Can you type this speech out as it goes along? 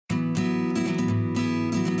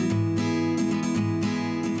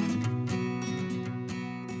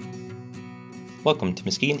Welcome to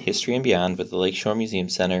Muskegon History and Beyond with the Lakeshore Museum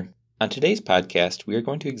Center. On today's podcast, we are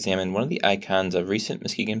going to examine one of the icons of recent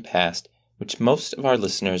Muskegon past, which most of our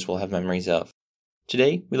listeners will have memories of.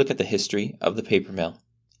 Today, we look at the history of the paper mill.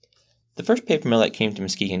 The first paper mill that came to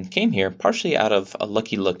Muskegon came here partially out of a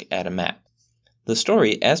lucky look at a map. The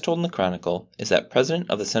story, as told in the Chronicle, is that president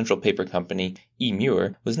of the Central Paper Company, E.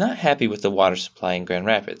 Muir, was not happy with the water supply in Grand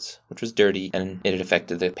Rapids, which was dirty and it had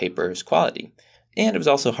affected the paper's quality. And it was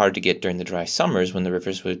also hard to get during the dry summers when the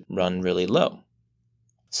rivers would run really low.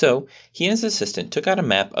 So, he and his assistant took out a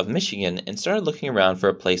map of Michigan and started looking around for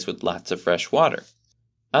a place with lots of fresh water.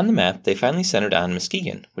 On the map, they finally centered on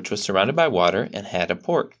Muskegon, which was surrounded by water and had a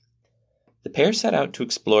port. The pair set out to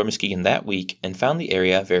explore Muskegon that week and found the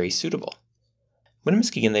area very suitable. When in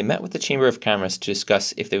Muskegon, they met with the Chamber of Commerce to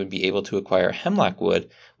discuss if they would be able to acquire hemlock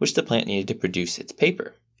wood, which the plant needed to produce its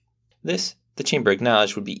paper. This, the Chamber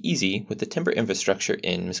acknowledged, would be easy with the timber infrastructure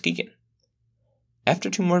in Muskegon. After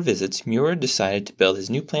 2 more visits, Muir decided to build his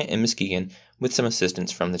new plant in Muskegon with some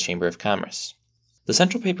assistance from the Chamber of Commerce. The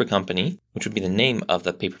Central Paper Company, which would be the name of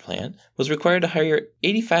the paper plant, was required to hire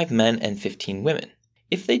 85 men and 15 women.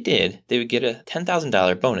 If they did, they would get a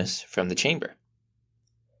 $10,000 bonus from the Chamber.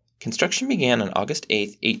 Construction began on August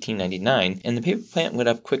 8, 1899, and the paper plant went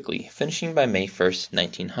up quickly, finishing by May 1,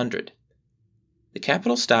 1900. The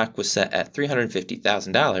capital stock was set at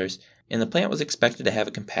 $350,000, and the plant was expected to have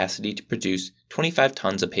a capacity to produce 25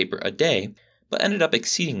 tons of paper a day, but ended up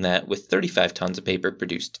exceeding that with 35 tons of paper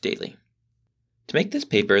produced daily. To make this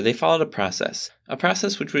paper, they followed a process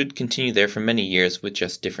which would continue there for many years with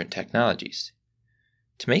just different technologies.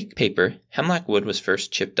 To make paper, hemlock wood was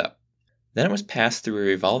first chipped up. Then it was passed through a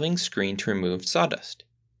revolving screen to remove sawdust.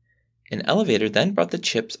 An elevator then brought the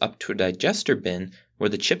chips up to a digester bin where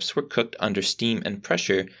the chips were cooked under steam and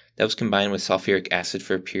pressure that was combined with sulfuric acid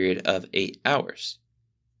for a period of 8 hours.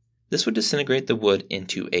 This would disintegrate the wood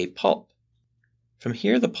into a pulp. From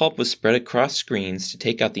here, the pulp was spread across screens to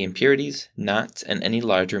take out the impurities, knots, and any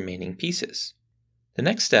large remaining pieces. The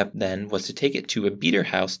next step, then, was to take it to a beater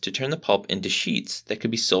house to turn the pulp into sheets that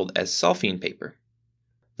could be sold as sulfine paper.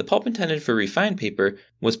 The pulp intended for refined paper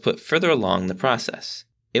was put further along the process.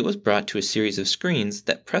 It was brought to a series of screens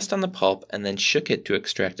that pressed on the pulp and then shook it to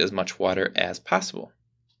extract as much water as possible.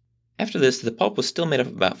 After this, the pulp was still made up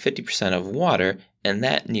of about 50% of water, and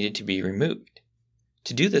that needed to be removed.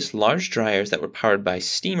 To do this, large dryers that were powered by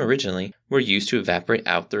steam originally were used to evaporate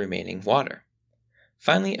out the remaining water.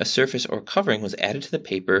 Finally, a surface or covering was added to the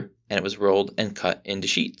paper, and it was rolled and cut into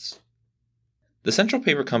sheets. The Central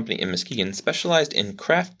Paper Company in Muskegon specialized in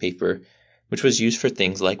kraft paper, which was used for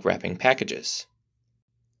things like wrapping packages.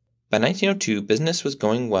 By 1902, business was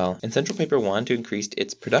going well, and Central Paper wanted to increase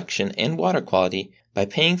its production and water quality by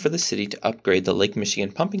paying for the city to upgrade the Lake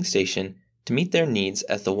Michigan pumping station to meet their needs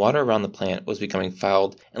as the water around the plant was becoming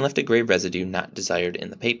fouled and left a gray residue not desired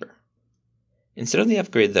in the paper. Instead of the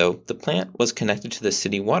upgrade, though, the plant was connected to the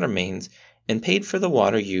city water mains and paid for the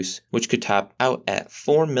water use, which could top out at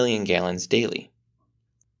 4 million gallons daily.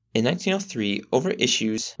 In 1903, over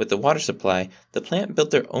issues with the water supply, the plant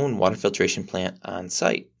built their own water filtration plant on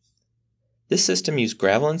site. This system used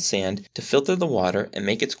gravel and sand to filter the water and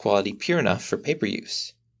make its quality pure enough for paper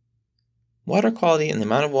use. Water quality and the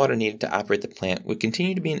amount of water needed to operate the plant would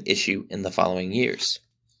continue to be an issue in the following years.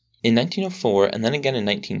 In 1904 and then again in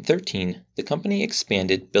 1913, the company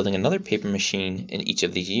expanded, building another paper machine in each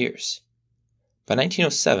of these years. By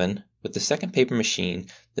 1907, with the second paper machine,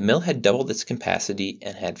 the mill had doubled its capacity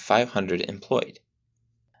and had 500 employed.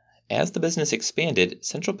 As the business expanded,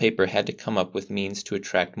 Central Paper had to come up with means to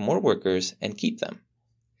attract more workers and keep them.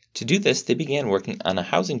 To do this, they began working on a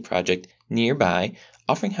housing project nearby,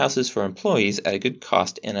 offering houses for employees at a good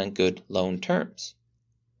cost and on good loan terms.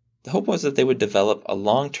 The hope was that they would develop a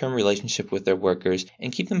long-term relationship with their workers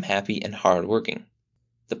and keep them happy and hard-working.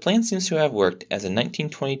 The plan seems to have worked, as in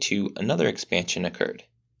 1922 another expansion occurred.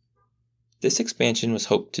 This expansion was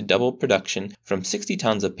hoped to double production from 60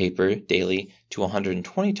 tons of paper daily to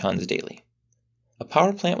 120 tons daily. A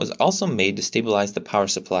power plant was also made to stabilize the power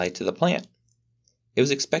supply to the plant. It was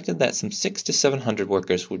expected that some 600 to 700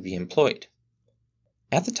 workers would be employed.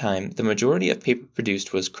 At the time, the majority of paper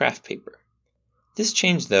produced was kraft paper. This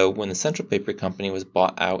changed, though, when the Central Paper Company was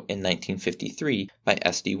bought out in 1953 by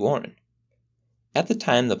S.D. Warren. At the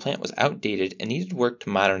time, the plant was outdated and needed work to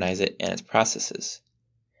modernize it and its processes.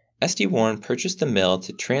 S.D. Warren purchased the mill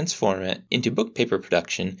to transform it into book paper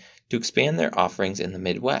production to expand their offerings in the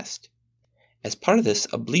Midwest. As part of this,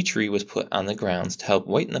 a bleachery was put on the grounds to help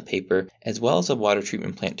whiten the paper, as well as a water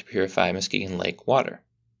treatment plant to purify Muskegon Lake water.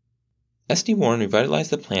 S.D. Warren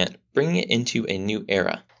revitalized the plant, bringing it into a new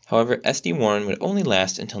era. However, S.D. Warren would only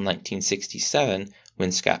last until 1967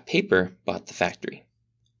 when Scott Paper bought the factory.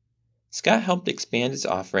 Scott helped expand its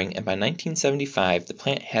offering, and by 1975 the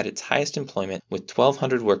plant had its highest employment with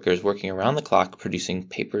 1,200 workers working around the clock producing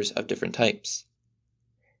papers of different types.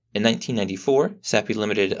 In 1994, Sappi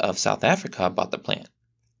Limited of South Africa bought the plant.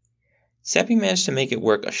 Sappi managed to make it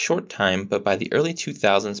work a short time, but by the early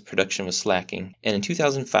 2000s production was slacking, and in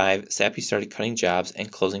 2005 Sappi started cutting jobs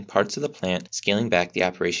and closing parts of the plant, scaling back the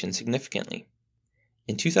operation significantly.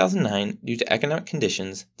 In 2009, due to economic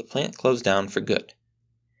conditions, the plant closed down for good.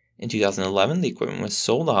 In 2011, the equipment was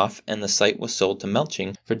sold off and the site was sold to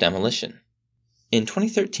Melching for demolition. In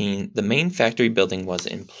 2013, the main factory building was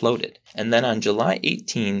imploded, and then on July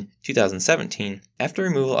 18, 2017, after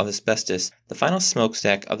removal of asbestos, the final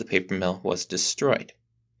smokestack of the paper mill was destroyed.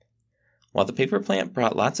 While the paper plant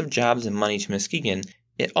brought lots of jobs and money to Muskegon,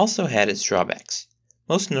 it also had its drawbacks.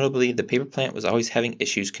 Most notably, the paper plant was always having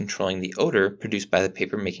issues controlling the odor produced by the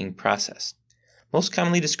paper-making process. Most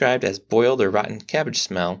commonly described as boiled or rotten cabbage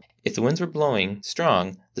smell, if the winds were blowing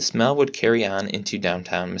strong, the smell would carry on into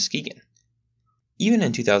downtown Muskegon. Even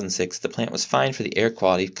in 2006, the plant was fined for the air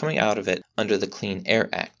quality coming out of it under the Clean Air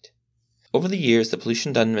Act. Over the years, the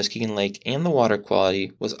pollution done in Muskegon Lake and the water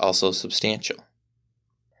quality was also substantial.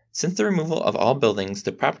 Since the removal of all buildings,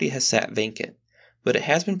 the property has sat vacant, but it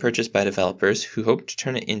has been purchased by developers who hope to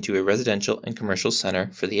turn it into a residential and commercial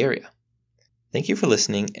center for the area. Thank you for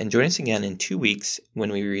listening, and join us again in 2 weeks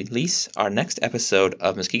when we release our next episode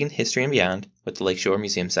of Muskegon History and Beyond with the Lakeshore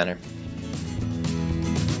Museum Center.